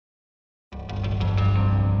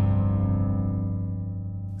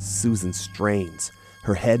Susan strains,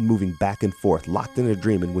 her head moving back and forth, locked in a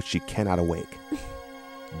dream in which she cannot awake.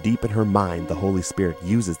 Deep in her mind, the Holy Spirit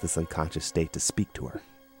uses this unconscious state to speak to her.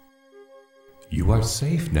 You are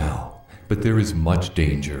safe now, but there is much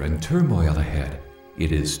danger and turmoil ahead.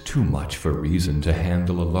 It is too much for Rezin to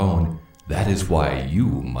handle alone. That is why you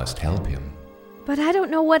must help him. But I don't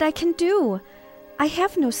know what I can do. I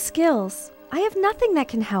have no skills. I have nothing that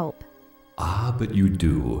can help. Ah, but you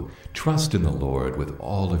do. Trust in the Lord with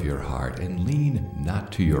all of your heart and lean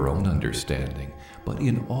not to your own understanding, but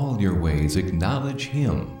in all your ways acknowledge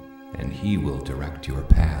Him, and He will direct your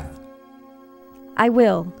path. I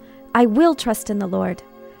will. I will trust in the Lord.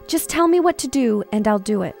 Just tell me what to do, and I'll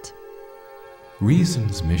do it.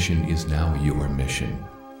 Rezin's mission is now your mission.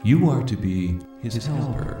 You are to be his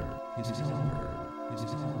helper. His helper. His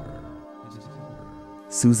helper. His helper.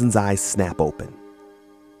 Susan's eyes snap open.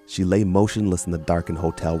 She lay motionless in the darkened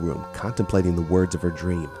hotel room, contemplating the words of her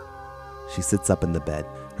dream. She sits up in the bed.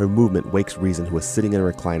 Her movement wakes Rezin, who is sitting in a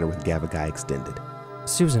recliner with Gavagai extended.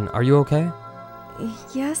 Susan, are you okay?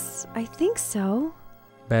 Yes, I think so.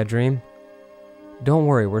 Bad dream? Don't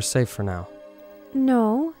worry, we're safe for now.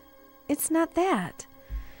 No, it's not that.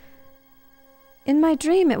 In my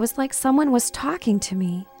dream, it was like someone was talking to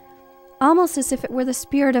me, almost as if it were the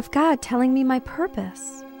Spirit of God telling me my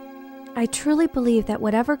purpose. I truly believe that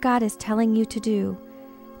whatever God is telling you to do,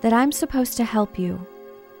 that I'm supposed to help you.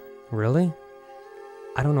 Really?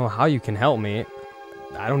 I don't know how you can help me.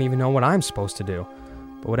 I don't even know what I'm supposed to do.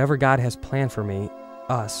 But whatever God has planned for me,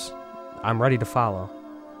 us, I'm ready to follow.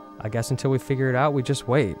 I guess until we figure it out, we just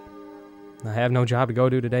wait. I have no job to go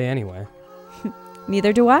to today anyway.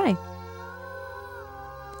 Neither do I.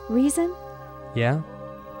 Rezin? Yeah?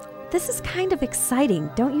 This is kind of exciting,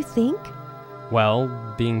 don't you think?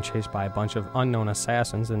 Well, being chased by a bunch of unknown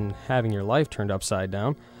assassins and having your life turned upside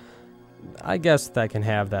down, I guess that can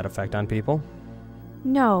have that effect on people.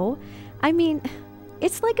 No, I mean,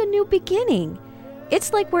 it's like a new beginning.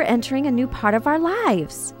 It's like we're entering a new part of our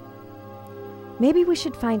lives. Maybe we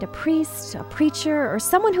should find a priest, a preacher, or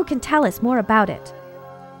someone who can tell us more about it.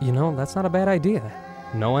 You know, that's not a bad idea.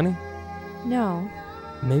 Know any? No.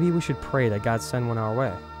 Maybe we should pray that God send one our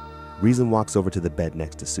way. Rezin walks over to the bed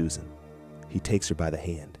next to Susan. He takes her by the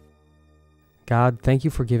hand. God, thank you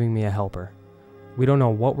for giving me a helper. We don't know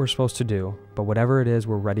what we're supposed to do, but whatever it is,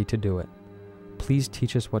 we're ready to do it. Please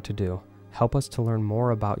teach us what to do. Help us to learn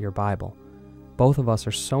more about your Bible. Both of us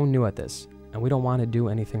are so new at this, and we don't want to do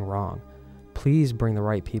anything wrong. Please bring the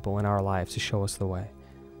right people in our lives to show us the way.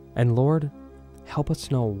 And Lord, help us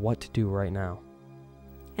to know what to do right now.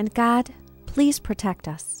 And God, please protect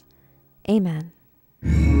us. Amen.